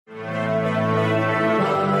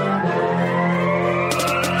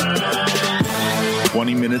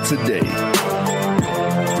minutes a day,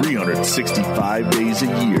 365 days a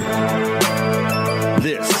year.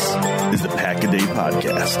 This is the Pack-A-Day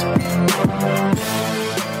Podcast.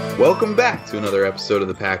 Welcome back to another episode of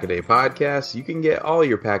the Pack-A-Day Podcast. You can get all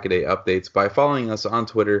your Pack-A-Day updates by following us on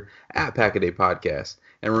Twitter at Pack-A-Day Podcast.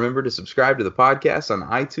 And remember to subscribe to the podcast on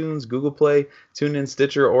iTunes, Google Play, TuneIn,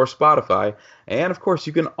 Stitcher, or Spotify. And, of course,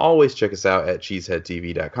 you can always check us out at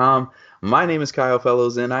cheeseheadtv.com. My name is Kyle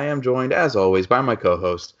Fellows, and I am joined, as always, by my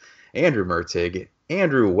co-host, Andrew Mertig.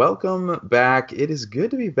 Andrew, welcome back. It is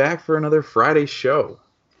good to be back for another Friday show.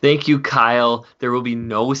 Thank you, Kyle. There will be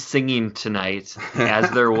no singing tonight, as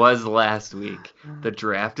there was last week. The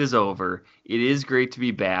draft is over. It is great to be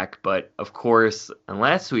back, but of course, on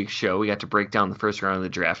last week's show, we got to break down the first round of the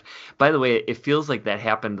draft. By the way, it feels like that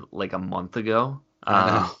happened like a month ago.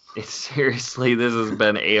 Seriously, this has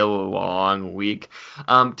been a long week.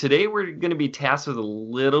 Today, we're going to be tasked with a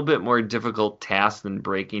little bit more difficult task than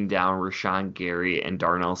breaking down Rashawn Gary and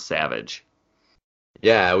Darnell Savage.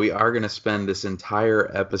 Yeah, we are going to spend this entire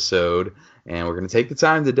episode, and we're going to take the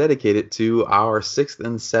time to dedicate it to our 6th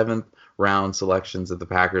and 7th round selections that the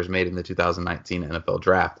Packers made in the 2019 NFL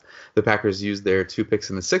Draft. The Packers used their 2 picks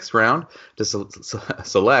in the 6th round to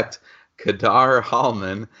select Kadar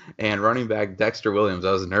Hollman and running back Dexter Williams.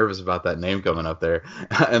 I was nervous about that name coming up there.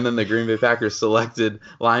 And then the Green Bay Packers selected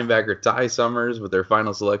linebacker Ty Summers with their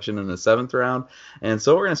final selection in the 7th round. And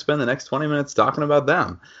so we're going to spend the next 20 minutes talking about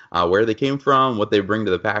them, where they came from, what they bring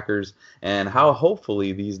to the Packers, and how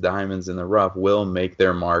hopefully these diamonds in the rough will make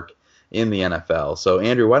their mark in the NFL. So,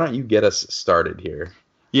 Andrew, why don't you get us started here?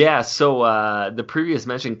 Yeah, so the previous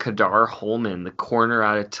mentioned Kadar Hollman, the corner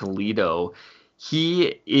out of Toledo.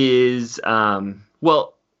 He is,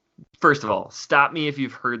 well, first of all, stop me if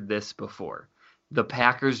you've heard this before. The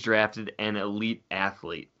Packers drafted an elite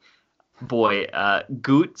athlete. Boy,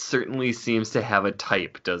 Goot certainly seems to have a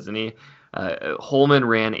type, doesn't he? Hollman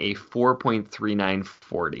ran a 4.39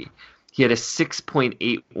 40. He had a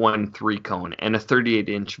 6.81 cone and a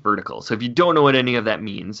 38-inch vertical. So if you don't know what any of that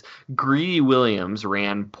means, Greedy Williams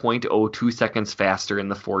ran 0.02 seconds faster in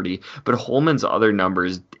the 40, but Hollman's other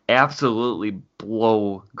numbers absolutely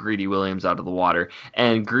blow Greedy Williams out of the water.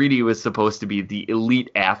 And Greedy was supposed to be the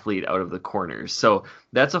elite athlete out of the corners. So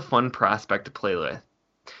that's a fun prospect to play with.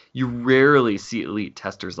 You rarely see elite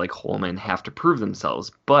testers like Hollman have to prove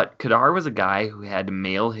themselves, but Kadar was a guy who had to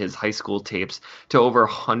mail his high school tapes to over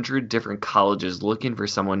 100 different colleges looking for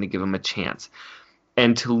someone to give him a chance,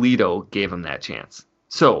 and Toledo gave him that chance.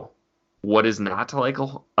 So, what is not to like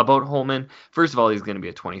about Hollman? First of all, he's going to be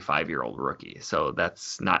a 25-year-old rookie, so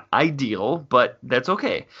that's not ideal, but that's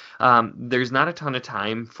okay. There's not a ton of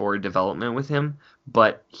time for development with him,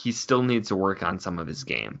 but he still needs to work on some of his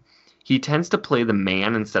game. He tends to play the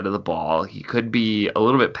man instead of the ball. He could be a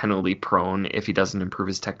little bit penalty prone if he doesn't improve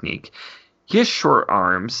his technique. He has short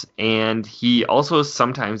arms, and he also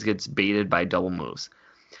sometimes gets baited by double moves.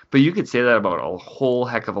 But you could say that about a whole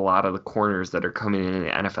heck of a lot of the corners that are coming in the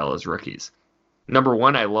NFL as rookies. Number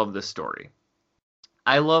one, I love this story.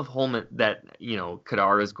 I love Hollman that,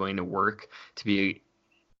 Kadar is going to work to be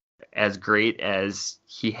as great as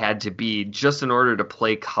he had to be just in order to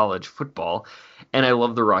play college football. And I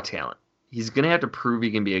love the raw talent. He's going to have to prove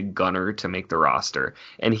he can be a gunner to make the roster.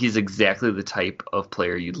 And he's exactly the type of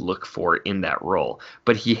player you'd look for in that role.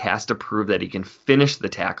 But he has to prove that he can finish the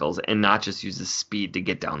tackles and not just use his speed to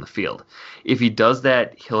get down the field. If he does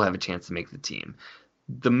that, he'll have a chance to make the team.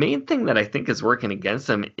 The main thing that I think is working against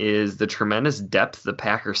him is the tremendous depth the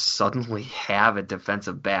Packers suddenly have at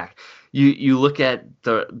defensive back. You look at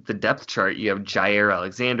the depth chart, you have Jair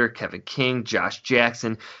Alexander, Kevin King, Josh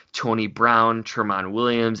Jackson, Tony Brown, Tremont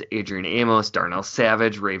Williams, Adrian Amos, Darnell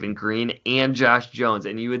Savage, Raven Green, and Josh Jones.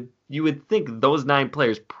 And you would think those 9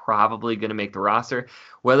 players probably going to make the roster.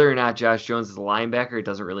 Whether or not Josh Jones is a linebacker, it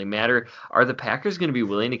doesn't really matter. Are the Packers going to be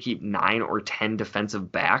willing to keep 9 or 10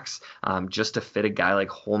 defensive backs just to fit a guy like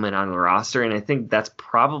Hollman on the roster? And I think that's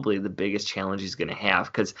probably the biggest challenge he's going to have,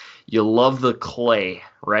 because you love the clay,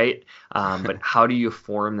 right? But how do you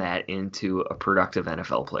form that into a productive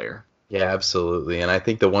NFL player? Yeah, absolutely. And I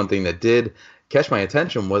think the one thing that did catch my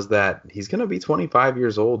attention was that he's going to be 25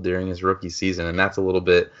 years old during his rookie season, and that's a little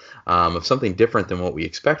bit of something different than what we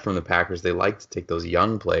expect from the Packers. They like to take those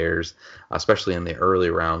young players, especially in the early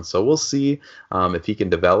rounds. So we'll see if he can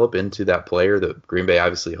develop into that player that Green Bay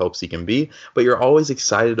obviously hopes he can be. But you're always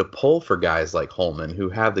excited to pull for guys like Hollman, who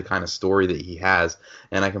have the kind of story that he has,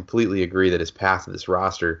 and I completely agree that his path to this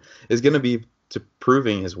roster is going to be to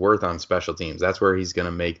proving his worth on special teams. That's where he's going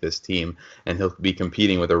to make this team, and he'll be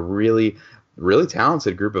competing with a really really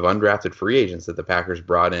talented group of undrafted free agents that the Packers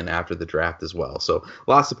brought in after the draft as well. So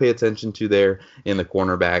lots to pay attention to there in the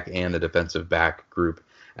cornerback and the defensive back group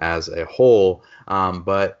as a whole.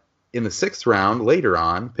 But in the sixth round, later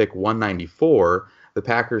on, pick 194, the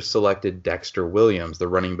Packers selected Dexter Williams, the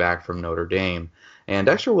running back from Notre Dame. And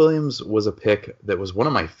Dexter Williams was a pick that was one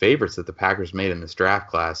of my favorites that the Packers made in this draft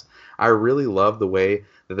class. I really love the way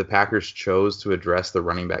that the Packers chose to address the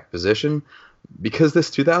running back position, because this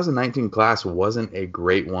 2019 class wasn't a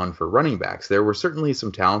great one for running backs. There were certainly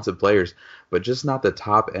some talented players, but just not the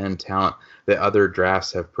top-end talent that other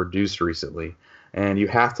drafts have produced recently. And you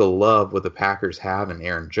have to love what the Packers have in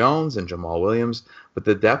Aaron Jones and Jamal Williams, but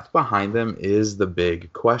the depth behind them is the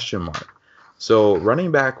big question mark. So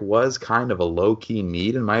running back was kind of a low-key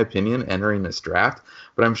need, in my opinion, entering this draft,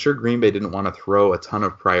 but I'm sure Green Bay didn't want to throw a ton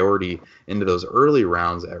of priority into those early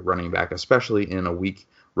rounds at running back, especially in a weak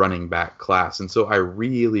running back class. And so I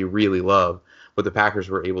really, really love what the Packers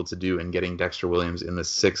were able to do in getting Dexter Williams in the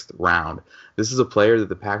sixth round. This is a player that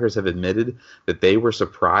the Packers have admitted that they were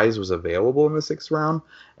surprised was available in the sixth round,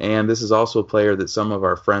 and this is also a player that some of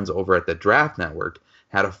our friends over at the Draft Network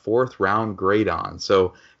had a fourth round grade on.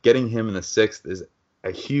 So getting him in the sixth is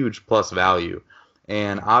a huge plus value.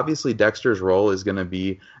 And obviously Dexter's role is going to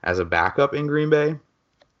be as a backup in Green Bay.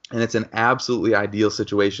 And it's an absolutely ideal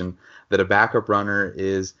situation that a backup runner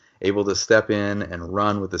is able to step in and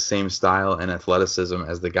run with the same style and athleticism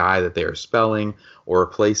as the guy that they are spelling or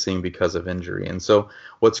replacing because of injury. And so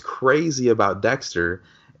what's crazy about Dexter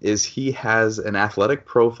is he has an athletic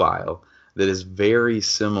profile that is very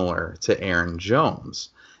similar to Aaron Jones.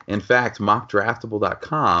 In fact,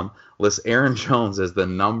 mockdraftable.com lists Aaron Jones as the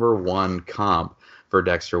number one comp for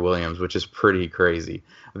Dexter Williams, which is pretty crazy.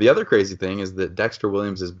 The other crazy thing is that Dexter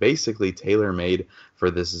Williams is basically tailor-made for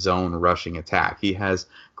this zone rushing attack. He has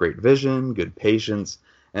great vision, good patience,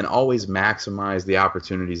 and always maximized the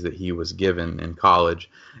opportunities that he was given in college.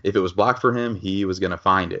 If it was blocked for him, he was going to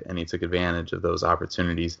find it, and he took advantage of those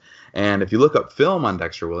opportunities. And if you look up film on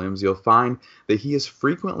Dexter Williams, you'll find that he is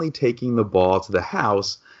frequently taking the ball to the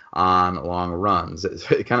house on long runs.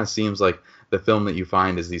 It kind of seems like the film that you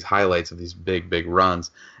find is these highlights of these big, big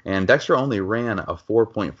runs. And Dexter only ran a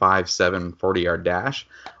 4.57 40-yard dash,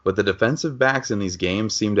 but the defensive backs in these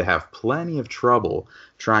games seem to have plenty of trouble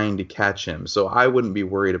trying to catch him. So I wouldn't be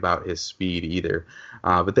worried about his speed either.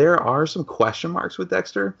 But there are some question marks with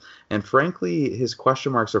Dexter, and frankly, his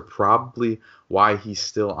question marks are probably why he's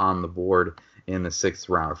still on the board in the sixth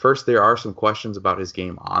round. First, there are some questions about his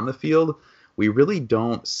game on the field. We really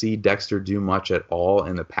don't see Dexter do much at all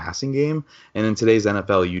in the passing game, and in today's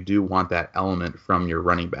NFL, you do want that element from your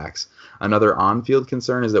running backs. Another on-field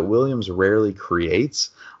concern is that Williams rarely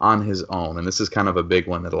creates on his own, and this is kind of a big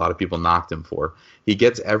one that a lot of people knocked him for. He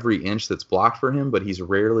gets every inch that's blocked for him, but he's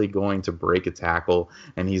rarely going to break a tackle,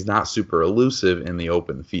 and he's not super elusive in the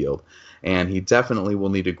open field. And he definitely will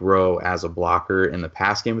need to grow as a blocker in the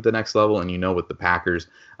pass game at the next level. And you know, with the Packers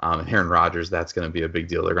and Aaron Rodgers, that's going to be a big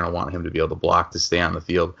deal. They're going to want him to be able to block to stay on the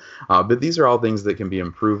field. But these are all things that can be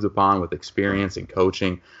improved upon with experience and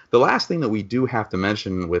coaching. The last thing that we do have to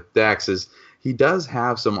mention with Dex is he does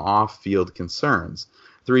have some off-field concerns.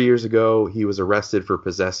 3 years ago, he was arrested for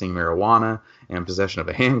possessing marijuana and possession of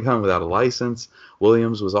a handgun without a license.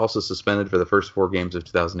 Williams was also suspended for the first 4 games of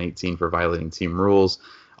 2018 for violating team rules.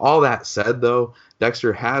 All that said, though,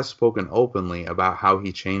 Dexter has spoken openly about how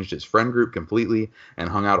he changed his friend group completely and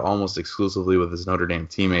hung out almost exclusively with his Notre Dame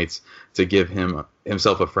teammates to give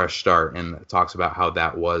himself a fresh start, and talks about how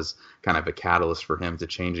that was kind of a catalyst for him to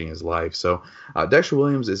changing his life. So Dexter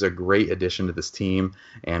Williams is a great addition to this team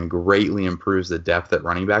and greatly improves the depth at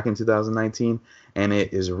running back in 2019. And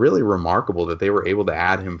it is really remarkable that they were able to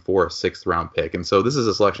add him for a sixth-round pick. And so this is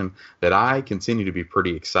a selection that I continue to be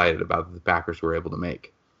pretty excited about that the Packers were able to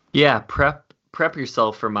make. Yeah, prep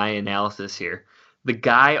yourself for my analysis here. The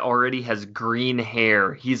guy already has green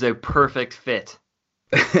hair. He's a perfect fit.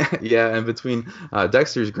 Yeah, and between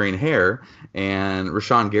Dexter's green hair and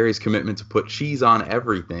Rashawn Gary's commitment to put cheese on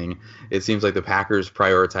everything, it seems like the Packers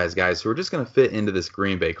prioritize guys who are just going to fit into this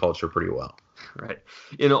Green Bay culture pretty well. Right.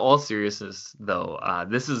 In all seriousness, though,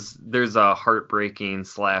 there's a heartbreaking /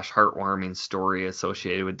 heartwarming story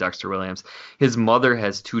associated with Dexter Williams. His mother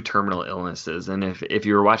has 2 terminal illnesses, and if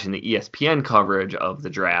you were watching the ESPN coverage of the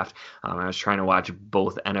draft, I was trying to watch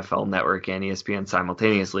both NFL Network and ESPN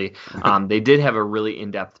simultaneously. They did have a really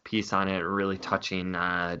in-depth piece on it, really touching.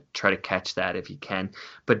 Try to catch that if you can.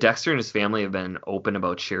 But Dexter and his family have been open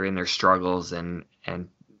about sharing their struggles, and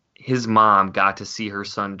his mom got to see her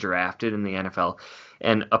son drafted in the NFL,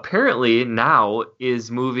 and apparently now she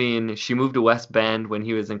moved to West Bend when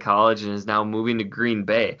he was in college and is now moving to Green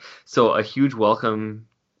Bay. So a huge welcome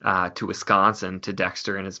to Wisconsin to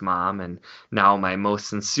Dexter and his mom. And now my most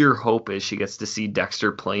sincere hope is she gets to see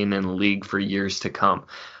Dexter playing in the league for years to come.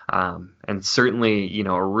 And certainly,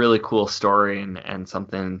 a really cool story and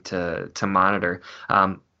something to monitor.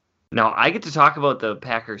 Now I get to talk about the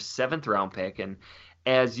Packers' 7th round pick, and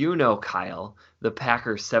as you know, Kyle, the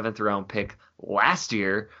Packers' 7th round pick last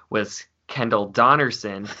year was Kendall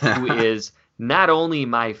Donnerson, who is not only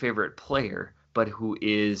my favorite player, but who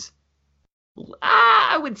is,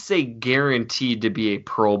 I would say, guaranteed to be a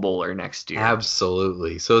Pro Bowler next year.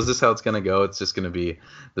 Absolutely. So is this how it's going to go? It's just going to be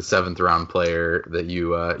the 7th round player that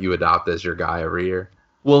you adopt as your guy every year?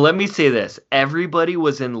 Well, let me say this. Everybody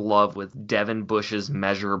was in love with Devin Bush's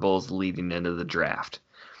measurables leading into the draft.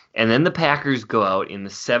 And then the Packers go out in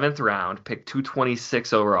the 7th round, pick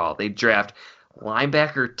 226 overall. They draft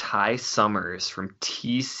linebacker Ty Summers from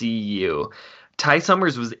TCU. Ty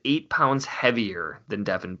Summers was 8 pounds heavier than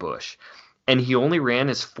Devin Bush, and he only ran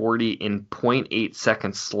his 40 in 0.8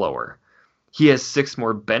 seconds slower. He has 6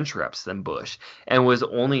 more bench reps than Bush and was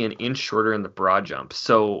only an inch shorter in the broad jump.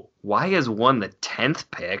 So why has won the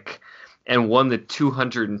 10th pick and won the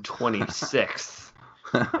 226th?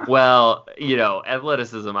 Well,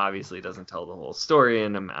 athleticism obviously doesn't tell the whole story,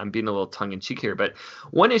 and I'm being a little tongue-in-cheek here, but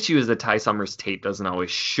one issue is that Ty Summers' tape doesn't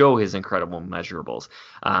always show his incredible measurables.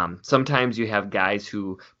 Sometimes you have guys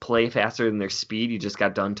who play faster than their speed. You just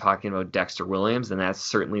got done talking about Dexter Williams, and that's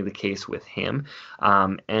certainly the case with him.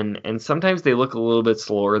 And sometimes they look a little bit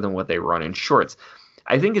slower than what they run in shorts.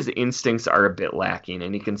 I think his instincts are a bit lacking,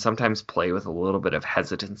 and he can sometimes play with a little bit of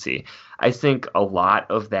hesitancy. I think a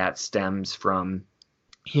lot of that stems from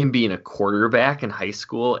him being a quarterback in high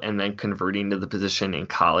school and then converting to the position in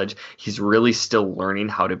college. He's really still learning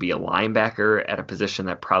how to be a linebacker at a position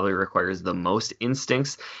that probably requires the most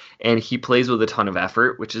instincts. And he plays with a ton of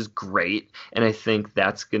effort, which is great. And I think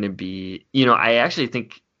that's going to be, I actually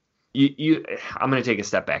think I'm going to take a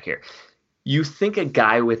step back here. You think a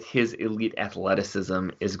guy with his elite athleticism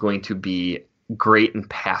is going to be great in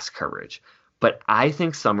pass coverage. But I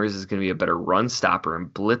think Summers is going to be a better run stopper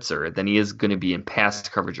and blitzer than he is going to be in pass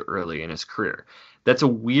coverage early in his career. That's a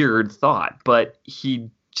weird thought, but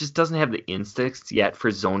he just doesn't have the instincts yet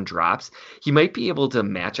for zone drops. He might be able to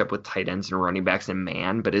match up with tight ends and running backs in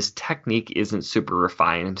man, but his technique isn't super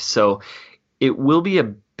refined. So it will be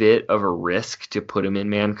a bit of a risk to put him in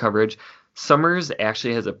man coverage. Summers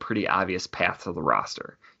actually has a pretty obvious path to the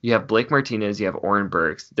roster. You have Blake Martinez, you have Oren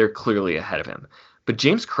Burks. They're clearly ahead of him. But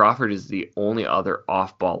James Crawford is the only other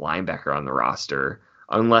off-ball linebacker on the roster,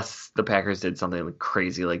 unless the Packers did something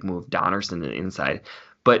crazy like move Donnerson to the inside.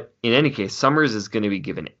 But in any case, Summers is going to be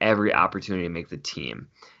given every opportunity to make the team.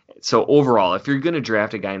 So overall, if you're going to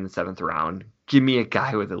draft a guy in the 7th round, give me a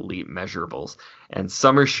guy with elite measurables. And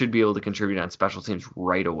Summers should be able to contribute on special teams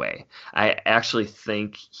right away. I actually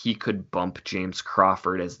think he could bump James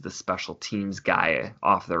Crawford as the special teams guy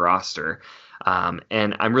off the roster.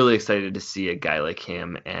 And I'm really excited to see a guy like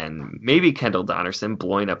him and maybe Kendall Donnerson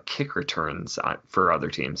blowing up kick returns for other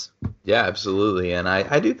teams. Yeah, absolutely. And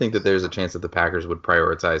I do think that there's a chance that the Packers would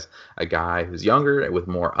prioritize a guy who's younger with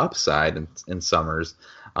more upside in Summers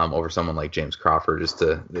over someone like James Crawford.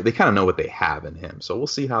 They kind of know what they have in him. So we'll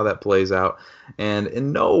see how that plays out. And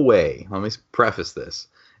in no way, let me preface this,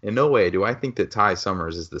 in no way do I think that Ty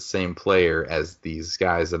Summers is the same player as these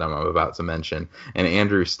guys that I'm about to mention. And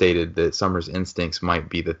Andrew stated that Summers' instincts might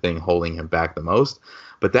be the thing holding him back the most.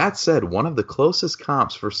 But that said, one of the closest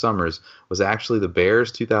comps for Summers was actually the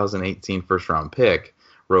Bears' 2018 first-round pick,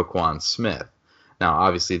 Roquan Smith. Now,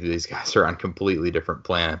 obviously, these guys are on completely different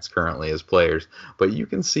planets currently as players, but you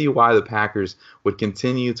can see why the Packers would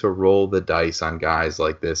continue to roll the dice on guys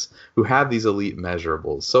like this who have these elite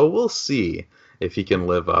measurables. So we'll see if he can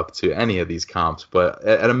live up to any of these comps. But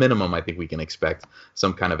at a minimum, I think we can expect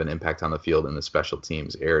some kind of an impact on the field in the special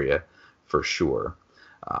teams area for sure.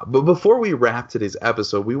 But before we wrap today's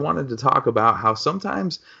episode, we wanted to talk about how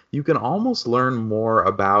sometimes you can almost learn more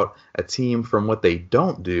about a team from what they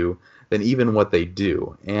don't do than even what they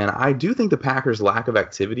do. And I do think the Packers' lack of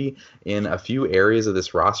activity in a few areas of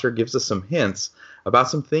this roster gives us some hints about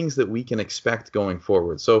some things that we can expect going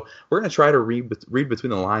forward. So we're going to try to read between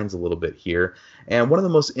the lines a little bit here. And one of the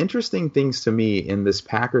most interesting things to me in this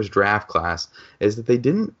Packers draft class is that they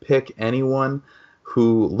didn't pick anyone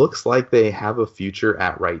who looks like they have a future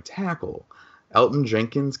at right tackle. Elton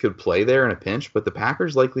Jenkins could play there in a pinch, but the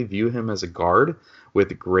Packers likely view him as a guard,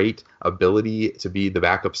 with great ability to be the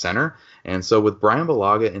backup center. And so with Brian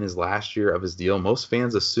Bulaga in his last year of his deal, most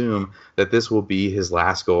fans assume that this will be his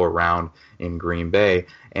last go around in Green Bay.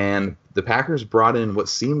 And the Packers brought in what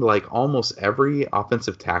seemed like almost every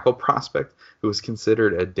offensive tackle prospect who was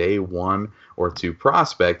considered a day 1 or 2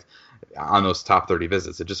 prospect on those top 30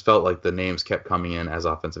 visits. It just felt like the names kept coming in as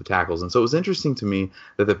offensive tackles. And so it was interesting to me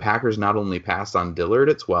that the Packers not only passed on Dillard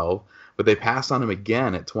at 12, but they passed on him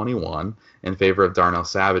again at 21 in favor of Darnell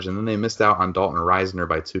Savage. And then they missed out on Dalton Reisner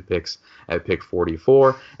by 2 picks at pick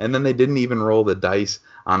 44. And then they didn't even roll the dice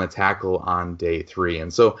on a tackle on day 3.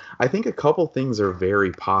 And so I think a couple things are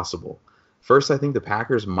very possible. First, I think the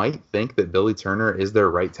Packers might think that Billy Turner is their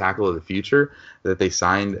right tackle of the future, that they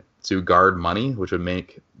signed to guard money, which would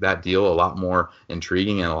make that deal a lot more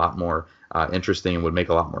intriguing and a lot more interesting, and would make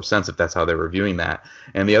a lot more sense if that's how they were viewing that.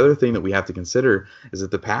 And the other thing that we have to consider is that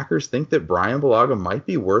the Packers think that Brian Bulaga might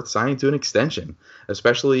be worth signing to an extension,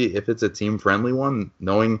 especially if it's a team-friendly one,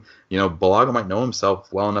 knowing, Bulaga might know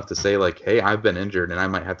himself well enough to say, like, hey, I've been injured and I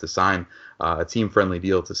might have to sign a team-friendly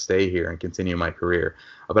deal to stay here and continue my career.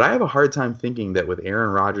 But I have a hard time thinking that with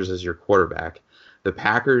Aaron Rodgers as your quarterback, the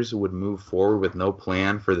Packers would move forward with no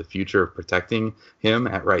plan for the future of protecting him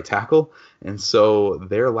at right tackle. And so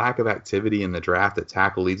their lack of activity in the draft at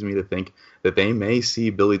tackle leads me to think that they may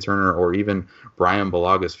see Billy Turner or even Brian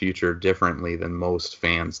Bulaga's future differently than most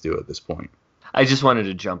fans do at this point. I just wanted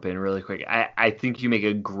to jump in really quick. I think you make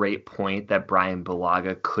a great point that Brian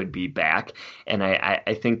Bulaga could be back. And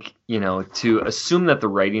I think, to assume that the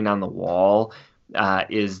writing on the wall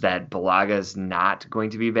is that Bulaga is not going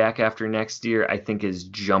to be back after next year, I think is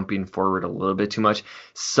jumping forward a little bit too much.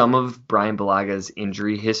 Some of Brian Bulaga's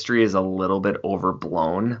injury history is a little bit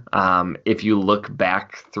overblown. If you look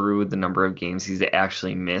back through the number of games he's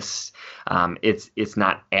actually missed, it's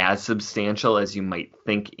not as substantial as you might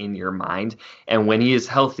think in your mind. And when he is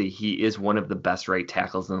healthy, he is one of the best right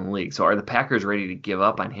tackles in the league. So are the Packers ready to give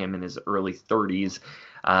up on him in his early 30s?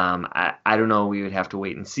 I don't know. We would have to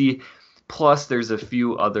wait and see. Plus, there's a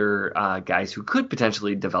few other guys who could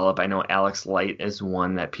potentially develop. I know Alex Light is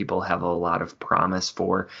one that people have a lot of promise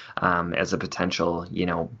for as a potential,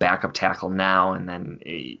 backup tackle now. And then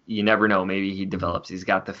you never know. Maybe he develops. He's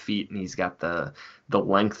got the feet and he's got the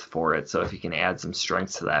length for it. So if he can add some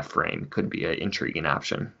strength to that frame, it could be an intriguing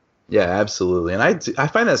option. Yeah, absolutely. And I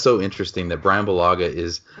find that so interesting that Brian Bulaga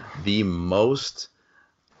is the most,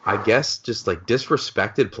 I guess, just like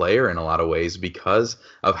disrespected player in a lot of ways because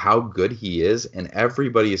of how good he is, and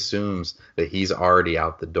everybody assumes that he's already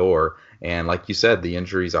out the door. And like you said, the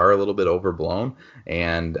injuries are a little bit overblown,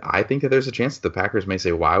 and I think that there's a chance that the Packers may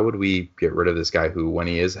say, why would we get rid of this guy who, when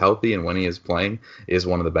he is healthy and when he is playing, is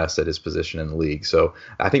one of the best at his position in the league? So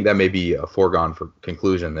I think that may be a foregone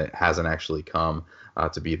conclusion that hasn't actually come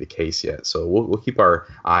to be the case yet. So we'll keep our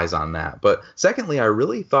eyes on that. But secondly, I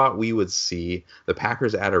really thought we would see the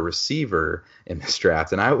Packers add a receiver in this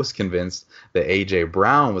draft, and I was convinced that A.J.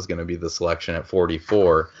 Brown was going to be the selection at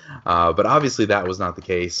 44, but obviously that was not the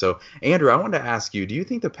case. So Andrew, I wanted to ask you, do you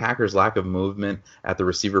think the Packers' lack of movement at the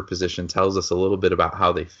receiver position tells us a little bit about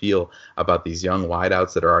how they feel about these young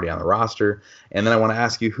wideouts that are already on the roster? And then I want to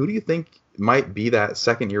ask you, who do you think might be that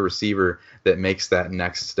second-year receiver that makes that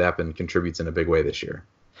next step and contributes in a big way this year?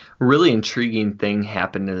 Really intriguing thing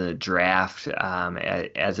happened in the draft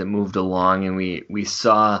as it moved along, and we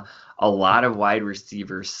saw a lot of wide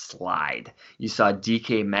receivers slide. You saw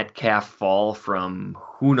DK Metcalf fall from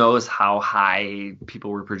who knows how high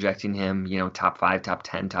people were projecting him, top 5, top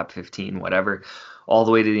 10, top 15, whatever, all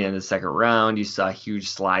the way to the end of the second round. You saw huge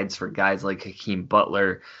slides for guys like Hakeem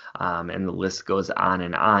Butler, and the list goes on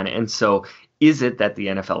and on. And so is it that the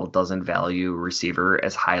NFL doesn't value receiver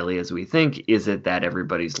as highly as we think? Is it that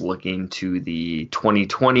everybody's looking to the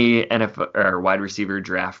 2020 NFL or wide receiver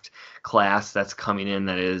draft class that's coming in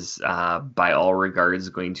that is by all regards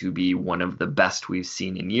going to be one of the best we've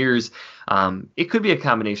seen in years? It could be a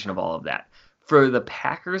combination of all of that. For the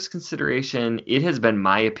Packers' consideration, it has been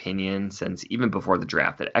my opinion since even before the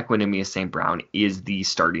draft that Equanimeous St. Brown is the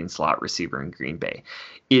starting slot receiver in Green Bay.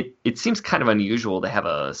 It seems kind of unusual to have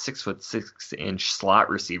a 6'6" slot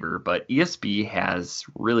receiver, but ESB has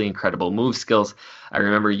really incredible move skills. I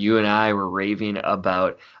remember you and I were raving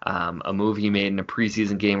about a move he made in a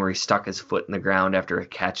preseason game where he stuck his foot in the ground after a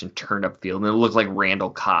catch and turned upfield, and it looked like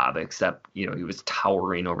Randall Cobb, except he was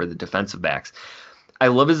towering over the defensive backs. I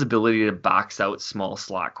love his ability to box out small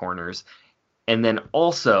slot corners. And then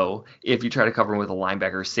also, if you try to cover him with a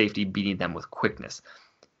linebacker or safety, beating them with quickness.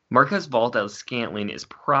 Marquez Valdes-Scantling is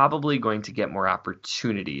probably going to get more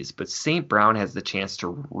opportunities, but St. Brown has the chance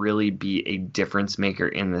to really be a difference maker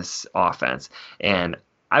in this offense. And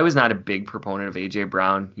I was not a big proponent of A.J.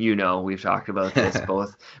 Brown. We've talked about this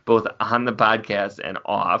both on the podcast and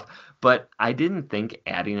off. But I didn't think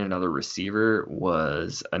adding another receiver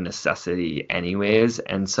was a necessity anyways.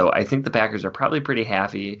 And so I think the Packers are probably pretty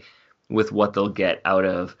happy with what they'll get out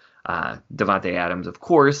of Davante Adams, of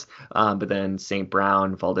course, but then St.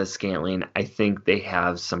 Brown, Valdez-Scantling. I think they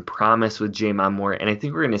have some promise with J'Mon Moore, and I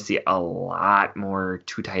think we're going to see a lot more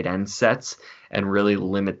two tight end sets and really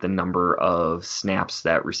limit the number of snaps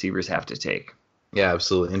that receivers have to take. Yeah,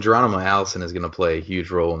 absolutely. And Geronimo Allison is going to play a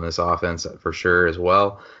huge role in this offense for sure as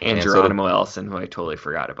well. And Geronimo Allison, who I totally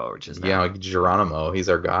forgot about, which is Geronimo, he's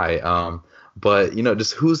our guy. But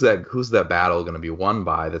just who's that battle going to be won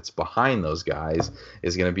by that's behind those guys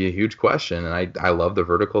is going to be a huge question. And I love the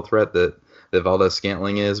vertical threat that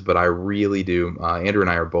Valdez-Scantling is, but I really do. Andrew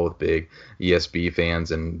and I are both big ESB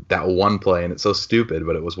fans, and that one play, and it's so stupid,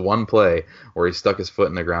 but it was one play where he stuck his foot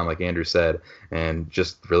in the ground, like Andrew said, and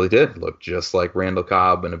just really did look just like Randall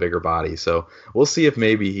Cobb in a bigger body. So we'll see if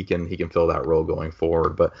maybe he can fill that role going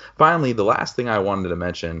forward. But finally, the last thing I wanted to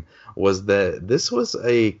mention was that this was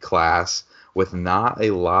a class with not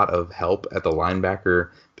a lot of help at the linebacker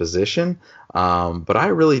position. But I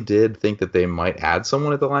really did think that they might add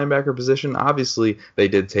someone at the linebacker position. Obviously, they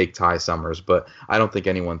did take Ty Summers, but I don't think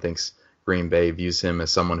anyone thinks Green Bay views him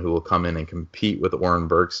as someone who will come in and compete with Oren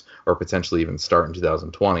Burks or potentially even start in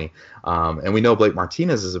 2020. And we know Blake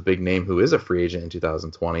Martinez is a big name who is a free agent in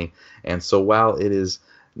 2020. And so while it is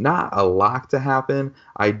not a lock to happen,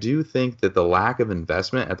 I do think that the lack of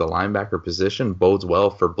investment at the linebacker position bodes well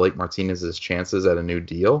for Blake Martinez's chances at a new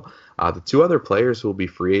deal. The two other players who will be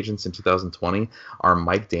free agents in 2020 are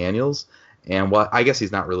Mike Daniels, and I guess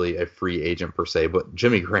he's not really a free agent per se, but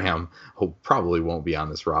Jimmy Graham, who probably won't be on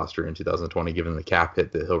this roster in 2020 given the cap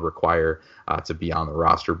hit that he'll require to be on the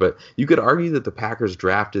roster. But you could argue that the Packers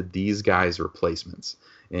drafted these guys' replacements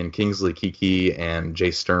in Kingsley Keke and Jay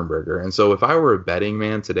Sternberger. And so if I were a betting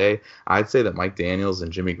man today, I'd say that Mike Daniels and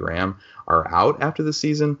Jimmy Graham are out after the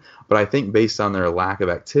season. But I think based on their lack of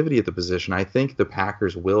activity at the position, I think the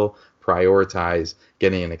Packers will prioritize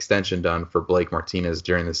getting an extension done for Blake Martinez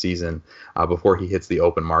during the season before he hits the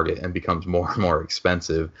open market and becomes more and more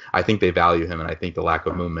expensive. I think they value him, and I think the lack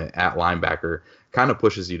of movement at linebacker kind of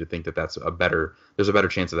pushes you to think that there's a better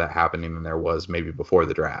chance of that happening than there was maybe before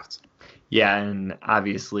the draft. Yeah, and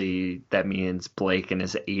obviously that means Blake and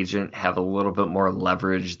his agent have a little bit more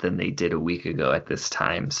leverage than they did a week ago at this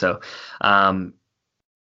time. So,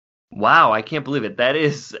 wow, I can't believe it. That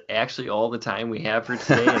is actually all the time we have for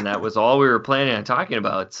today, and that was all we were planning on talking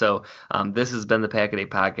about. So this has been the Pack-A-Day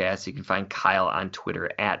Podcast. You can find Kyle on Twitter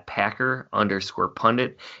at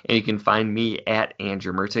Packer_pundit, and you can find me at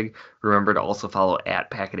Andrew Mertig. Remember to also follow at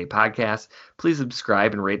Pack-A-Day Podcast. Please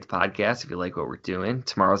subscribe and rate the podcast if you like what we're doing.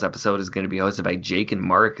 Tomorrow's episode is going to be hosted by Jake and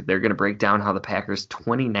Mark. They're going to break down how the Packers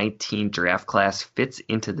 2019 draft class fits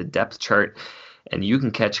into the depth chart. And you can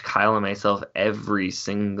catch Kyle and myself every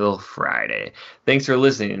single Friday. Thanks for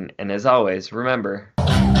listening, and as always, remember...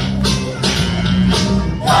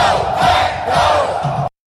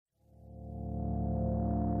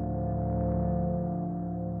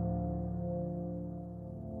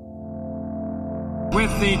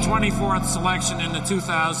 With the 24th selection in the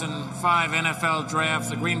 2005 NFL Draft,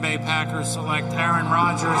 the Green Bay Packers select Aaron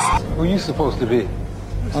Rodgers. Who are you supposed to be?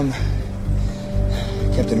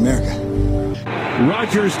 Captain America.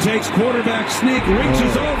 Rodgers takes quarterback sneak,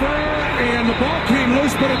 reaches over, and the ball came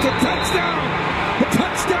loose, but it's a touchdown! A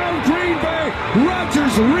touchdown, Green Bay!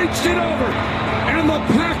 Rodgers reached it over, and the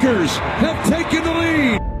Packers have taken the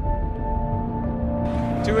lead!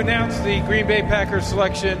 To announce the Green Bay Packers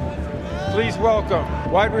selection, please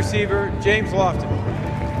welcome wide receiver James Lofton.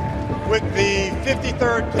 With the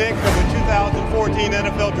 53rd pick of the 2014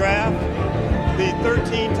 NFL Draft, the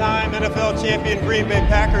 13-time NFL champion Green Bay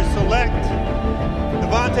Packers select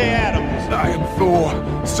Davante Adams. I am Thor,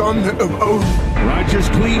 son of Odin. Rodgers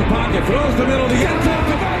clean pocket, throws the middle of the end zone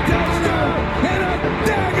to Dexter, and a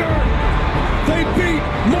dagger! They beat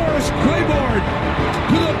Morris Claiborne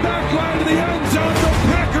to the back line of the end zone. The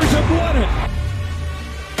Packers have won it.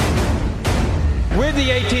 With the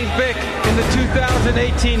 18th pick in the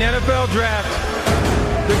 2018 NFL Draft,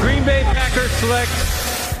 the Green Bay Packers select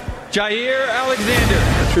Jair Alexander.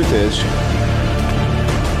 The truth is,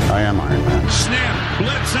 I am Iron Man. Snap,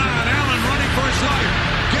 blitz on, Allen running for his life.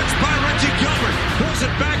 Gets by Reggie Gilbert, throws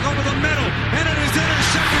it back over the middle, and it is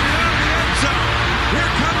intercepted around the end zone.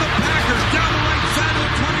 Here come the Packers down the right side of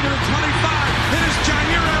the 20 to the 25. It is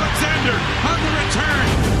Jair Alexander on the return.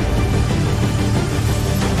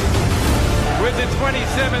 With the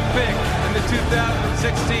 27th pick in the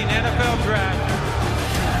 2016 NFL Draft,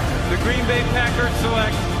 the Green Bay Packers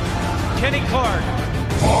select Kenny Clark.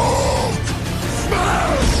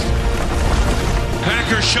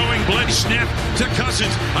 Packers showing blitz snap to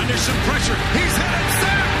Cousins under some pressure. He's hit and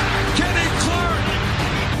sacked. Kenny Clark.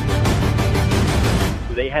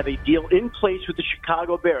 They have a deal in place with the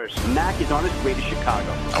Chicago Bears. Mac is on his way to Chicago.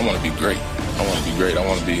 I want to be great. I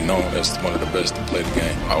want to be known as one of the best to play the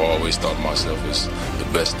game. I always thought of myself as the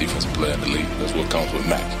best defensive player in the league. That's what comes with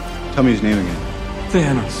Mac. Tell me his name again.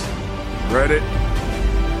 Thanos. Read it.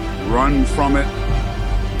 Run from it.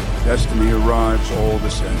 Destiny arrives all the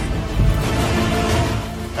same.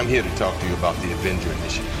 I'm here to talk to you about the Avenger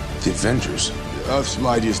Initiative. The Avengers? Earth's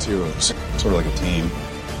mightiest heroes. Sort of like a team.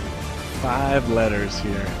 5 letters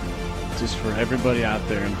here, just for everybody out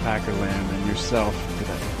there in Packerland and yourself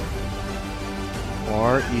today.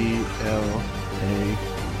 R-E-L-A-X.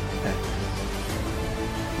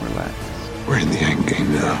 Relax. We're in the end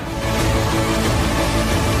game now.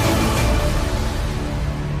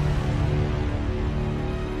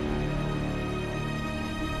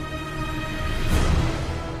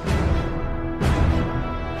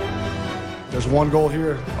 There's one goal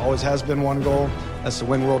here, always has been one goal. That's to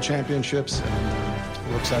win world championships,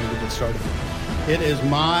 and we're excited to get started. It is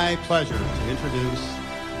my pleasure to introduce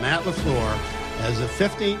Matt LaFleur as the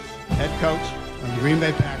 15th head coach of the Green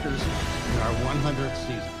Bay Packers in our 100th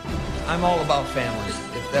season. I'm all about family.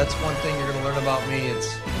 If that's one thing you're going to learn about me,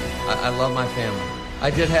 it's I love my family.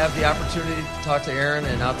 I did have the opportunity to talk to Aaron,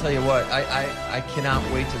 and I'll tell you what, I cannot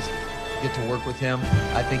wait to get to work with him.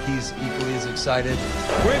 I think he's equally as excited.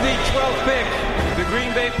 With the 12th pick, the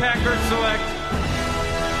Green Bay Packers select